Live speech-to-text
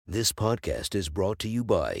This podcast is brought to you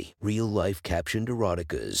by Real Life Captioned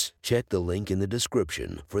Eroticas. Check the link in the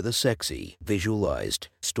description for the sexy, visualized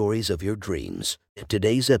stories of your dreams.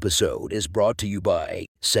 Today's episode is brought to you by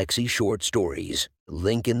Sexy Short Stories.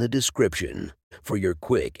 Link in the description for your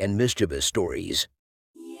quick and mischievous stories.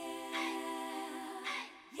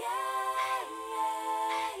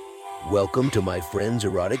 Welcome to my friend's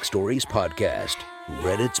Erotic Stories podcast,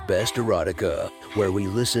 Reddit's Best Erotica, where we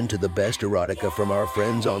listen to the best erotica from our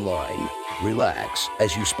friends online. Relax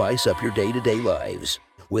as you spice up your day-to-day lives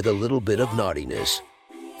with a little bit of naughtiness.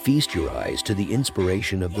 Feast your eyes to the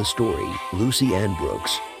inspiration of the story, Lucy Ann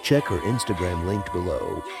Brooks. Check her Instagram linked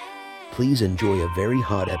below. Please enjoy a very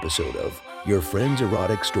hot episode of Your Friend's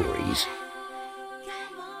Erotic Stories.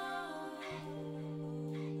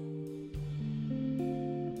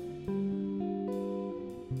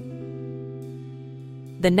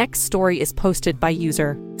 The next story is posted by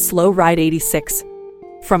user SlowRide86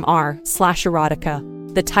 from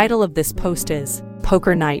r/erotica. The title of this post is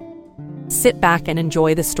Poker Night. Sit back and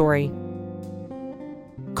enjoy the story.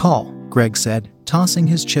 Call, Greg said, tossing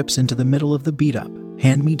his chips into the middle of the beat-up,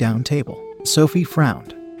 hand-me-down table. Sophie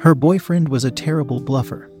frowned. Her boyfriend was a terrible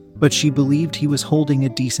bluffer, but she believed he was holding a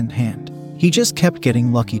decent hand. He just kept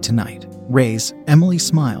getting lucky tonight. Raise, Emily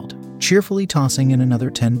smiled, cheerfully tossing in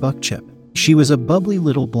another $10 chip. She was a bubbly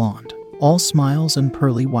little blonde, all smiles and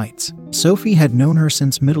pearly whites. Sophie had known her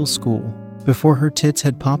since middle school, before her tits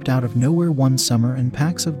had popped out of nowhere one summer and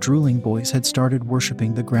packs of drooling boys had started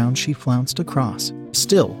worshipping the ground she flounced across.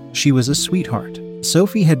 Still, she was a sweetheart.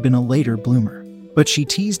 Sophie had been a later bloomer, but she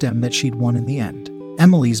teased Em that she'd won in the end.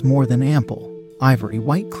 Emily's more than ample. Ivory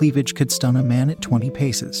white cleavage could stun a man at 20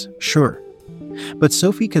 paces, sure. But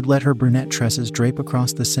Sophie could let her brunette tresses drape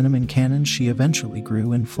across the cinnamon cannons she eventually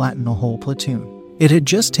grew and flatten a whole platoon. It had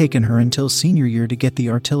just taken her until senior year to get the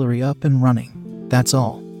artillery up and running. That's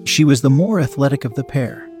all. She was the more athletic of the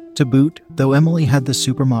pair. To boot, though Emily had the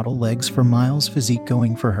supermodel legs for Miles' physique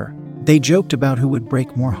going for her. They joked about who would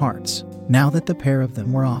break more hearts, now that the pair of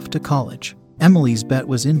them were off to college. Emily's bet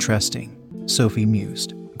was interesting, Sophie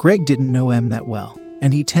mused. Greg didn't know Em that well,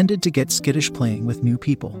 and he tended to get skittish playing with new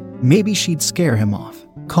people. Maybe she'd scare him off.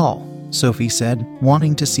 Call, Sophie said,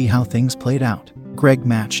 wanting to see how things played out. Greg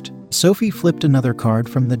matched. Sophie flipped another card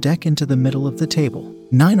from the deck into the middle of the table.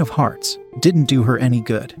 9 of hearts. Didn't do her any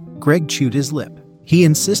good. Greg chewed his lip. He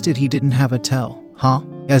insisted he didn't have a tell,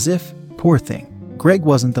 as if, poor thing. Greg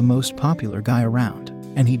wasn't the most popular guy around,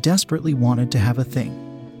 and he desperately wanted to have a thing.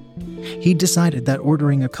 He decided that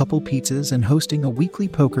ordering a couple pizzas and hosting a weekly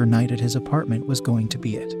poker night at his apartment was going to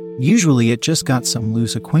be it. Usually it just got some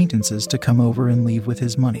loose acquaintances to come over and leave with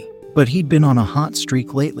his money. But he'd been on a hot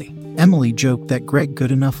streak lately. Emily joked that Greg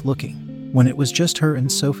good enough looking. When it was just her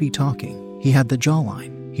and Sophie talking, he had the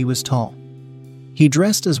jawline. He was tall. He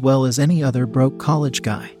dressed as well as any other broke college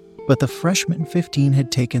guy, but the freshman 15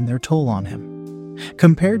 had taken their toll on him.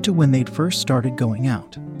 Compared to when they'd first started going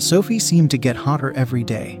out, Sophie seemed to get hotter every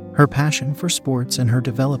day, her passion for sports and her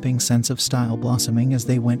developing sense of style blossoming as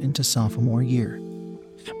they went into sophomore year.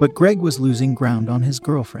 But Greg was losing ground on his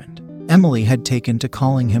girlfriend. Emily had taken to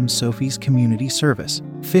calling him Sophie's community service.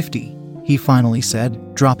 50, he finally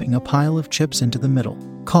said, dropping a pile of chips into the middle.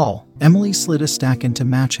 Call. Emily slid a stack in to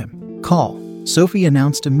match him. Call, Sophie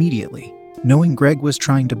announced immediately, knowing Greg was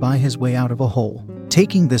trying to buy his way out of a hole.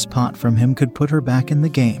 Taking this pot from him could put her back in the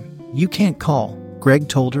game. You can't call, Greg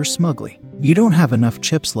told her smugly. You don't have enough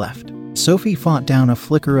chips left. Sophie fought down a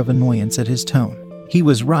flicker of annoyance at his tone. He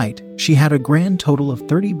was right, she had a grand total of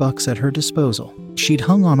 $30 at her disposal. She'd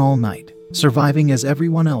hung on all night, surviving as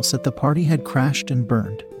everyone else at the party had crashed and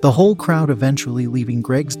burned. The whole crowd eventually leaving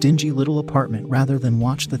Greg's dingy little apartment rather than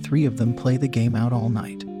watch the three of them play the game out all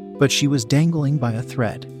night. But she was dangling by a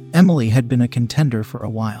thread. Emily had been a contender for a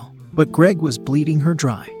while, but Greg was bleeding her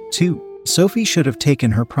dry, too. Sophie should have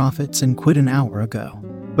taken her profits and quit an hour ago.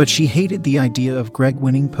 But she hated the idea of Greg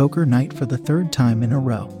winning poker night for the 3rd time in a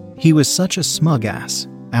row. He was such a smug ass.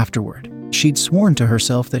 Afterward, she'd sworn to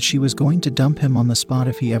herself that she was going to dump him on the spot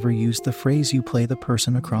if he ever used the phrase "you play the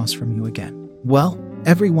person across from you" again. Well,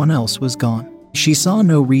 everyone else was gone. She saw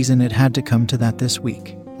no reason it had to come to that this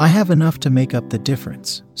week. I have enough to make up the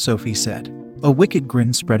difference, Sophie said, a wicked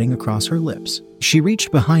grin spreading across her lips. She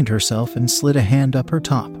reached behind herself and slid a hand up her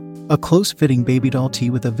top. A close-fitting baby doll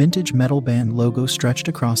tee with a vintage metal band logo stretched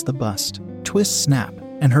across the bust. Twist snap,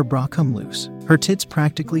 and her bra come loose, her tits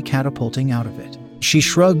practically catapulting out of it. She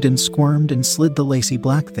shrugged and squirmed and slid the lacy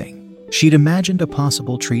black thing. She'd imagined a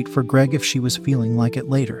possible treat for Greg if she was feeling like it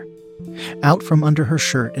later. Out from under her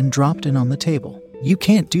shirt and dropped in on the table. You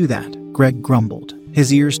can't do that, Greg grumbled,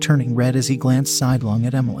 his ears turning red as he glanced sidelong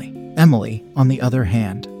at Emily. Emily, on the other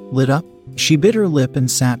hand, lit up? She bit her lip and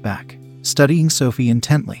sat back, studying Sophie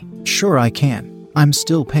intently. Sure I can. I'm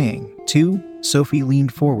still paying, too. Sophie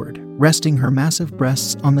leaned forward, resting her massive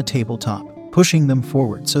breasts on the tabletop, pushing them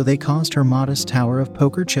forward so they caused her modest tower of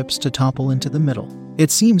poker chips to topple into the middle.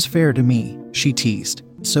 It seems fair to me, she teased.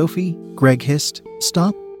 Sophie, Greg hissed.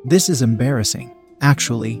 Stop. This is embarrassing.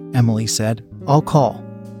 Actually, Emily said, I'll call.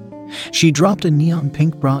 She dropped a neon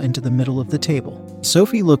pink bra into the middle of the table.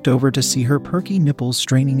 Sophie looked over to see her perky nipples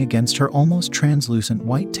straining against her almost translucent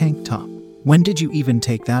white tank top. When did you even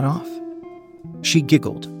take that off? She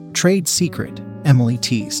giggled. Trade secret, Emily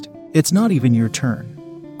teased. It's not even your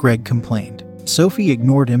turn, Greg complained. Sophie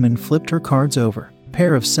ignored him and flipped her cards over.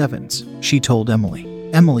 Pair of sevens, she told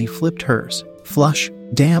Emily. Emily flipped hers. Flush.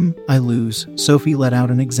 Damn, I lose. Sophie let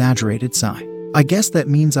out an exaggerated sigh. I guess that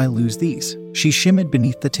means I lose these. She shimmied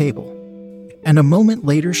beneath the table. And a moment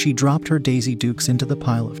later she dropped her Daisy Dukes into the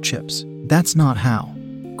pile of chips. That's not how.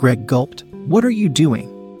 Greg gulped. What are you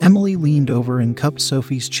doing? Emily leaned over and cupped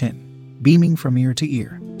Sophie's chin, beaming from ear to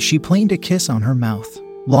ear. She planed a kiss on her mouth,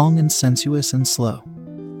 long and sensuous and slow,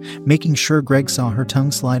 making sure Greg saw her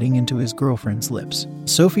tongue sliding into his girlfriend's lips.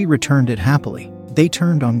 Sophie returned it happily. They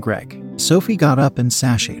turned on Greg. Sophie got up and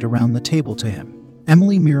sashayed around the table to him,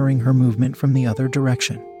 Emily mirroring her movement from the other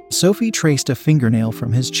direction. Sophie traced a fingernail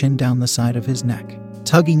from his chin down the side of his neck,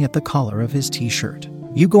 tugging at the collar of his t-shirt.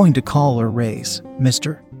 You going to call or raise,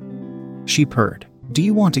 mister? She purred. Do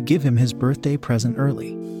you want to give him his birthday present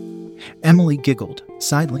early? Emily giggled,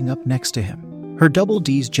 sidling up next to him, her double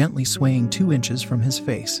D's gently swaying 2 inches from his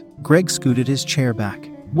face. Greg scooted his chair back.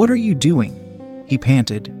 What are you doing? He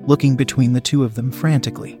panted, looking between the two of them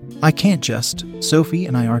frantically. I can't just. Sophie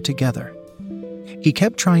and I are together. He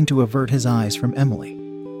kept trying to avert his eyes from Emily,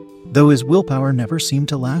 though his willpower never seemed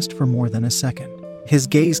to last for more than a second. His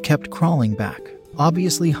gaze kept crawling back,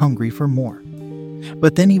 obviously hungry for more.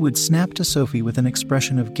 But then he would snap to Sophie with an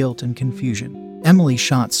expression of guilt and confusion. Emily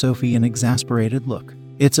shot Sophie an exasperated look.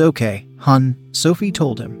 It's okay, hun, Sophie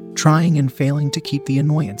told him, trying and failing to keep the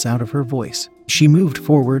annoyance out of her voice. She moved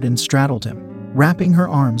forward and straddled him, wrapping her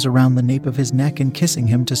arms around the nape of his neck and kissing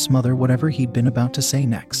him to smother whatever he'd been about to say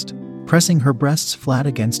next, pressing her breasts flat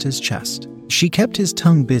against his chest. She kept his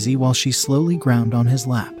tongue busy while she slowly ground on his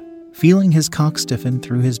lap, feeling his cock stiffen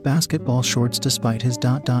through his basketball shorts despite his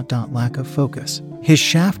lack of focus. His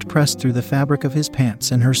shaft pressed through the fabric of his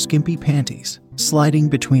pants and her skimpy panties, sliding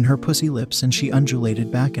between her pussy lips, and she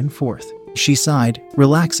undulated back and forth. She sighed,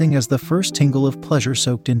 relaxing as the first tingle of pleasure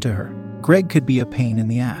soaked into her. Greg could be a pain in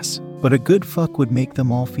the ass, but a good fuck would make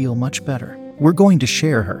them all feel much better. We're going to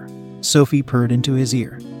share her, Sophie purred into his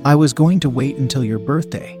ear. I was going to wait until your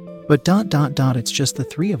birthday, but it's just the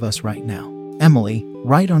 3 of us right now. Emily,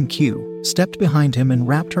 right on cue, stepped behind him and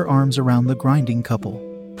wrapped her arms around the grinding couple,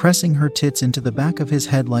 pressing her tits into the back of his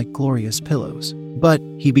head like glorious pillows. But,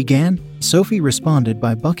 he began. Sophie responded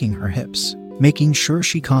by bucking her hips, making sure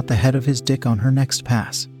she caught the head of his dick on her next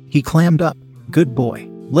pass. He clammed up. Good boy.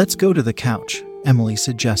 Let's go to the couch, Emily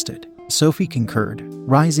suggested. Sophie concurred,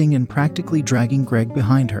 rising and practically dragging Greg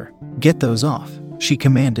behind her. Get those off, she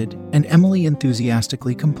commanded, and Emily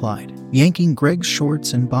enthusiastically complied, yanking Greg's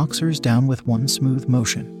shorts and boxers down with one smooth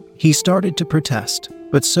motion. He started to protest,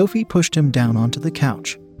 but Sophie pushed him down onto the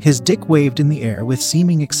couch. His dick waved in the air with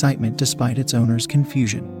seeming excitement despite its owner's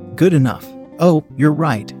confusion. Good enough. Oh, you're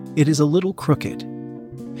right, it is a little crooked,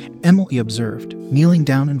 Emily observed, kneeling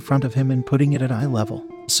down in front of him and putting it at eye level.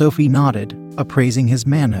 Sophie nodded, appraising his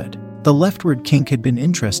manhood. The leftward kink had been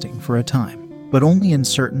interesting for a time, but only in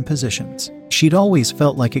certain positions. She'd always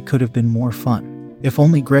felt like it could have been more fun, if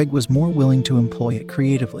only Greg was more willing to employ it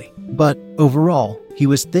creatively. But, overall, he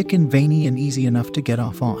was thick and veiny and easy enough to get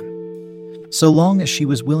off on, so long as she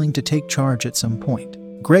was willing to take charge at some point.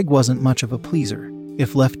 Greg wasn't much of a pleaser,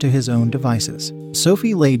 if left to his own devices.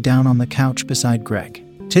 Sophie laid down on the couch beside Greg,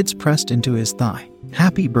 tits pressed into his thigh.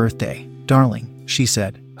 Happy birthday, darling, she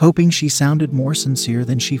said, hoping she sounded more sincere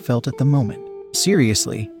than she felt at the moment.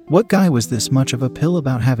 Seriously, what guy was this much of a pill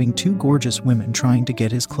about having 2 gorgeous women trying to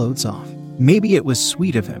get his clothes off? Maybe it was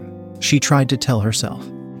sweet of him, she tried to tell herself.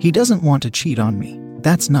 He doesn't want to cheat on me.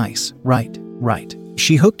 That's nice, right.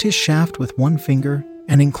 She hooked his shaft with one finger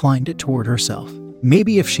and inclined it toward herself.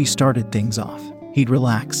 Maybe if she started things off, he'd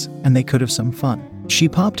relax, and they could have some fun. She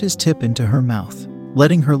popped his tip into her mouth,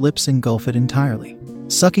 letting her lips engulf it entirely,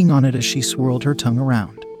 sucking on it as she swirled her tongue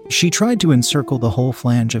around. She tried to encircle the whole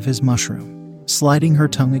flange of his mushroom, sliding her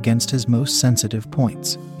tongue against his most sensitive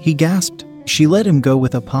points. He gasped. She let him go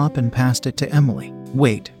with a pop and passed it to Emily.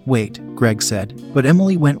 Wait, Greg said, but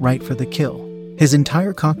Emily went right for the kill. His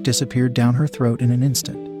entire cock disappeared down her throat in an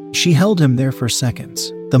instant. She held him there for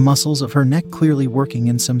seconds, the muscles of her neck clearly working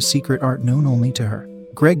in some secret art known only to her.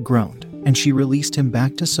 Greg groaned, and she released him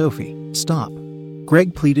back to Sophie. Stop,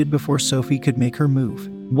 Greg pleaded before Sophie could make her move.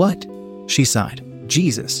 What? She sighed.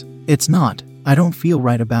 Jesus, it's not. I don't feel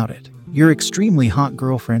right about it. Your extremely hot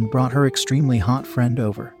girlfriend brought her extremely hot friend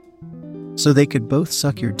over so they could both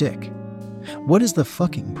suck your dick. What is the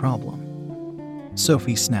fucking problem?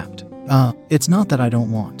 Sophie snapped. It's not that I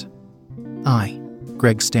don't want.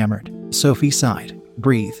 Greg stammered. Sophie sighed.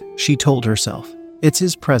 Breathe, she told herself. It's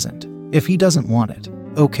his present. If he doesn't want it,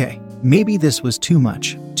 okay. Maybe this was too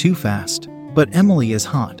much, too fast. But Emily is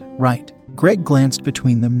hot, right? Greg glanced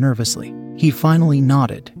between them nervously. He finally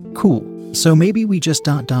nodded. Cool. So maybe we just ...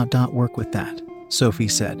 work with that, Sophie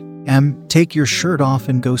said. Take your shirt off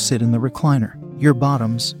and go sit in the recliner. Your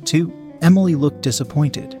bottoms, too. Emily looked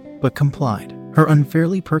disappointed, but complied, her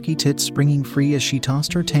unfairly perky tits springing free as she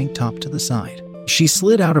tossed her tank top to the side. She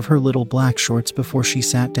slid out of her little black shorts before she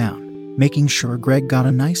sat down, making sure Greg got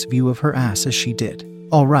a nice view of her ass as she did.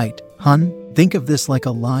 All right, hun, think of this like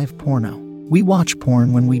a live porno. We watch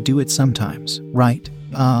porn when we do it sometimes, right?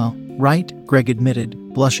 Right, Greg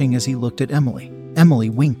admitted, blushing as he looked at Emily. Emily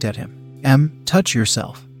winked at him. Touch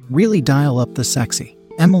yourself. Really dial up the sexy.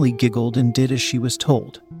 Emily giggled and did as she was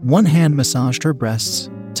told. One hand massaged her breasts,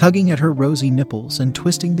 tugging at her rosy nipples and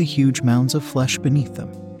twisting the huge mounds of flesh beneath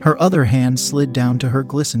them. Her other hand slid down to her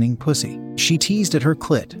glistening pussy. She teased at her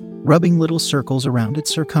clit, rubbing little circles around its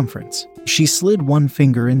circumference. She slid one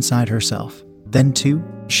finger inside herself, then two.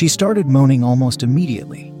 She started moaning almost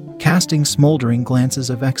immediately, casting smoldering glances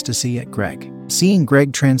of ecstasy at Greg. Seeing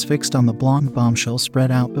Greg transfixed on the blonde bombshell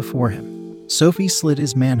spread out before him, Sophie slid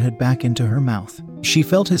his manhood back into her mouth. She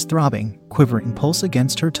felt his throbbing, quivering pulse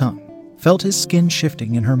against her tongue, felt his skin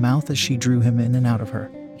shifting in her mouth as she drew him in and out of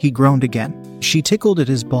her. He groaned again. She tickled at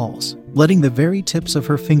his balls, letting the very tips of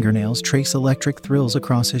her fingernails trace electric thrills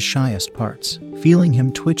across his shyest parts, feeling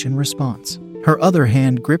him twitch in response. Her other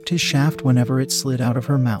hand gripped his shaft whenever it slid out of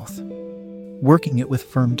her mouth, working it with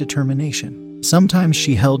firm determination. Sometimes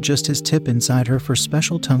she held just his tip inside her for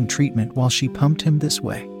special tongue treatment while she pumped him this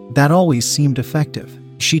way. That always seemed effective.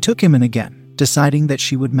 She took him in again, deciding that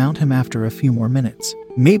she would mount him after a few more minutes.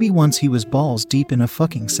 Maybe once he was balls deep in a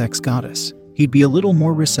fucking sex goddess, he'd be a little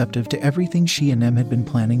more receptive to everything she and Em had been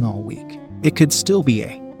planning all week. It could still be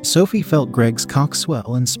a... Sophie felt Greg's cock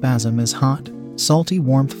swell and spasm as hot, salty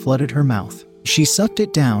warmth flooded her mouth. She sucked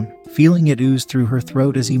it down, feeling it ooze through her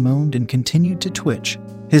throat as he moaned and continued to twitch,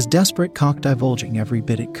 his desperate cock divulging every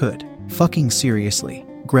bit it could. Fucking seriously,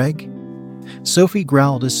 Greg? Sophie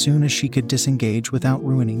growled as soon as she could disengage without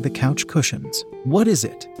ruining the couch cushions. What is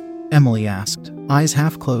it? Emily asked, eyes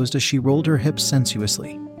half closed as she rolled her hips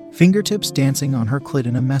sensuously, fingertips dancing on her clit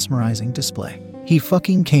in a mesmerizing display. He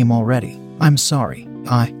fucking came already. I'm sorry.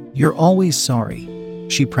 You're always sorry,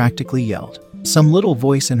 she practically yelled. Some little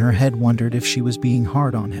voice in her head wondered if she was being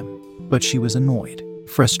hard on him, but she was annoyed,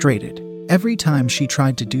 frustrated. Every time she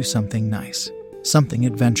tried to do something nice, something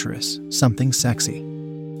adventurous, something sexy,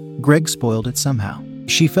 Greg spoiled it somehow.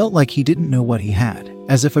 She felt like he didn't know what he had,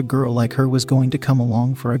 as if a girl like her was going to come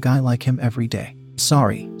along for a guy like him every day.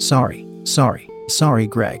 Sorry,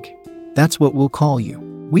 Greg. That's what we'll call you.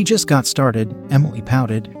 We just got started, Emily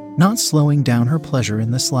pouted, not slowing down her pleasure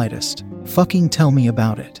in the slightest. Fucking tell me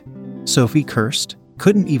about it. Sophie cursed.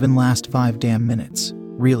 Couldn't even last 5 damn minutes.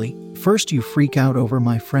 Really? First you freak out over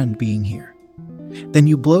my friend being here. Then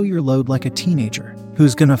you blow your load like a teenager.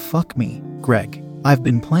 Who's gonna fuck me? Greg, I've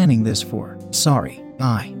been planning this for... Sorry.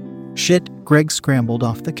 Shit, Greg scrambled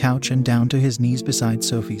off the couch and down to his knees beside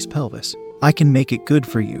Sophie's pelvis. I can make it good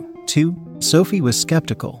for you, too? Sophie was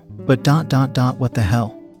skeptical, but ... what the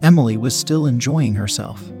hell? Emily was still enjoying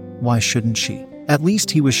herself. Why shouldn't she? At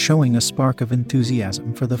least he was showing a spark of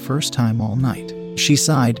enthusiasm for the first time all night. She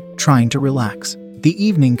sighed, trying to relax. The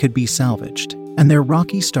evening could be salvaged, and their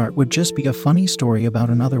rocky start would just be a funny story about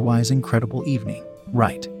an otherwise incredible evening.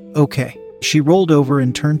 Right. Okay. She rolled over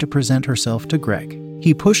and turned to present herself to Greg.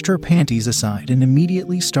 He pushed her panties aside and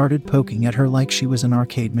immediately started poking at her like she was an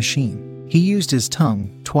arcade machine. He used his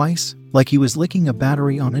tongue, twice, like he was licking a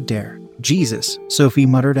battery on a dare. Jesus, Sophie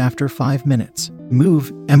muttered after 5 minutes.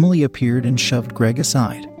 Move, Emily appeared and shoved Greg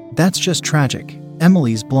aside. That's just tragic.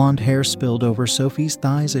 Emily's blonde hair spilled over Sophie's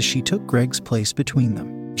thighs as she took Greg's place between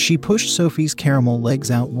them. She pushed Sophie's caramel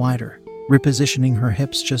legs out wider, repositioning her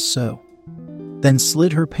hips just so, then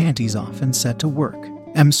slid her panties off and set to work.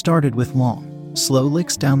 Em started with long, slow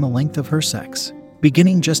licks down the length of her sex,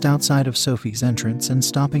 beginning just outside of Sophie's entrance and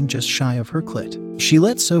stopping just shy of her clit. She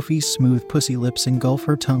let Sophie's smooth pussy lips engulf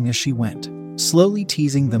her tongue as she went, slowly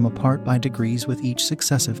teasing them apart by degrees with each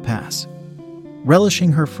successive pass,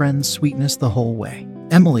 relishing her friend's sweetness the whole way.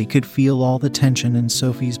 Emily could feel all the tension in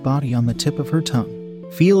Sophie's body on the tip of her tongue,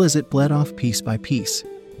 feel as it bled off piece by piece.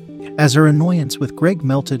 As her annoyance with Greg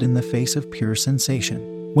melted in the face of pure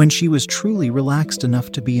sensation, when she was truly relaxed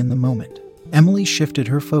enough to be in the moment, Emily shifted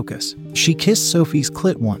her focus. She kissed Sophie's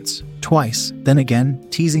clit once, twice, then again,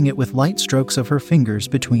 teasing it with light strokes of her fingers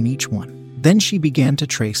between each one. Then she began to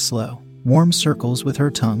trace slow, warm circles with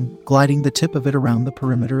her tongue, gliding the tip of it around the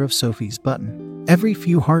perimeter of Sophie's button. Every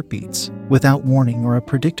few heartbeats, without warning or a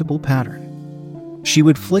predictable pattern, she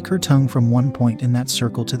would flick her tongue from one point in that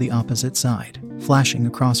circle to the opposite side, flashing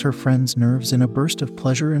across her friend's nerves in a burst of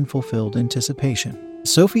pleasure and fulfilled anticipation.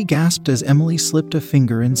 Sophie gasped as Emily slipped a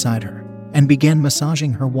finger inside her and began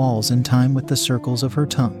massaging her walls in time with the circles of her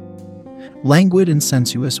tongue. Languid and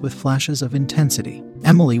sensuous with flashes of intensity,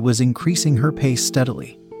 Emily was increasing her pace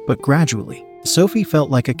steadily, but gradually. Sophie felt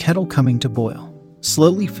like a kettle coming to boil,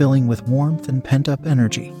 slowly filling with warmth and pent-up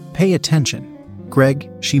energy. "Pay attention, Greg,"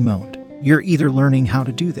 she moaned. "You're either learning how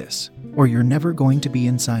to do this, or you're never going to be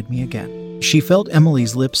inside me again." She felt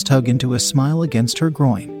Emily's lips tug into a smile against her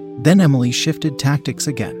groin. Then Emily shifted tactics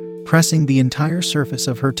again, pressing the entire surface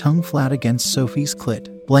of her tongue flat against Sophie's clit,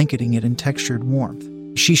 blanketing it in textured warmth.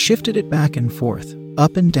 She shifted it back and forth,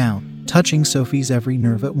 up and down, touching Sophie's every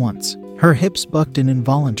nerve at once. Her hips bucked in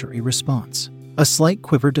involuntary response, a slight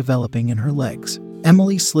quiver developing in her legs.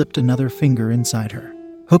 Emily slipped another finger inside her,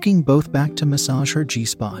 hooking both back to massage her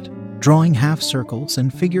G-spot, drawing half circles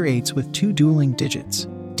and figure eights with two dueling digits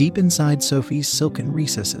deep inside Sophie's silken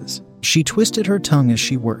recesses. She twisted her tongue as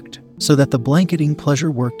she worked, so that the blanketing pleasure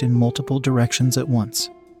worked in multiple directions at once.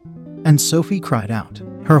 And Sophie cried out.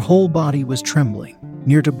 Her whole body was trembling,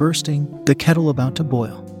 near to bursting, the kettle about to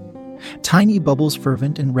boil. Tiny bubbles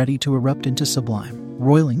fervent and ready to erupt into sublime,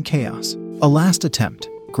 roiling chaos. "A last attempt,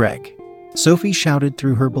 Greg," Sophie shouted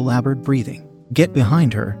through her belabored breathing. "Get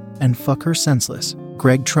behind her and fuck her senseless."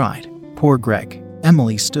 Greg tried. Poor Greg.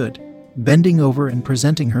 Emily stood, bending over and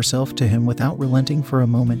presenting herself to him without relenting for a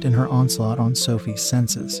moment in her onslaught on Sophie's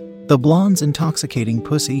senses. The blonde's intoxicating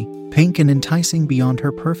pussy, pink and enticing beyond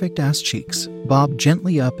her perfect ass cheeks, bobbed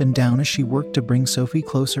gently up and down as she worked to bring Sophie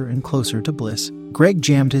closer and closer to bliss. Greg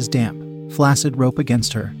jammed his damp, flaccid rope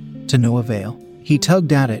against her, to no avail. He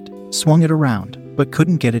tugged at it, swung it around, but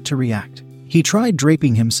couldn't get it to react. He tried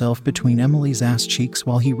draping himself between Emily's ass cheeks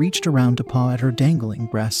while he reached around to paw at her dangling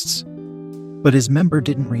breasts, but his member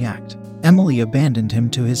didn't react. Emily abandoned him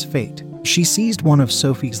to his fate. She seized one of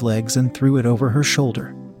Sophie's legs and threw it over her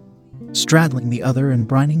shoulder, straddling the other and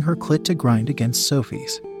brining her clit to grind against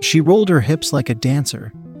Sophie's. She rolled her hips like a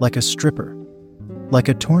dancer, like a stripper, like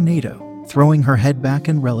a tornado, throwing her head back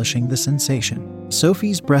and relishing the sensation.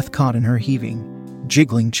 Sophie's breath caught in her heaving,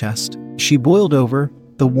 jiggling chest. She boiled over,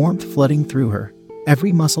 the warmth flooding through her,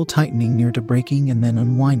 every muscle tightening near to breaking and then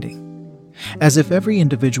unwinding, as if every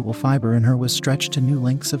individual fiber in her was stretched to new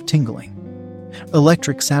lengths of tingling,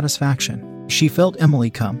 electric satisfaction. She felt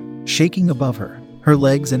Emily come, shaking above her, her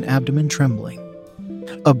legs and abdomen trembling.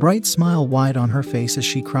 A bright smile wide on her face as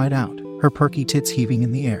she cried out, her perky tits heaving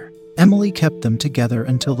in the air. Emily kept them together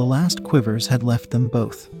until the last quivers had left them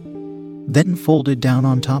both, then folded down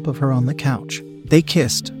on top of her on the couch. They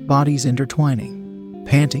kissed, bodies intertwining,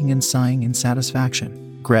 panting and sighing in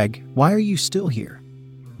satisfaction. "Greg, why are you still here?"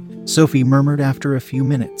 Sophie murmured after a few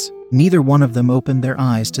minutes. Neither one of them opened their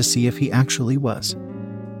eyes to see if he actually was.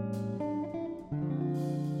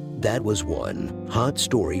 That was one hot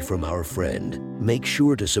story from our friend. Make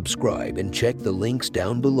sure to subscribe and check the links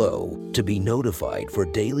down below to be notified for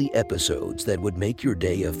daily episodes that would make your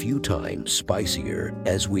day a few times spicier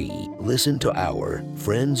as we listen to our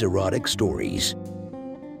friends' erotic stories.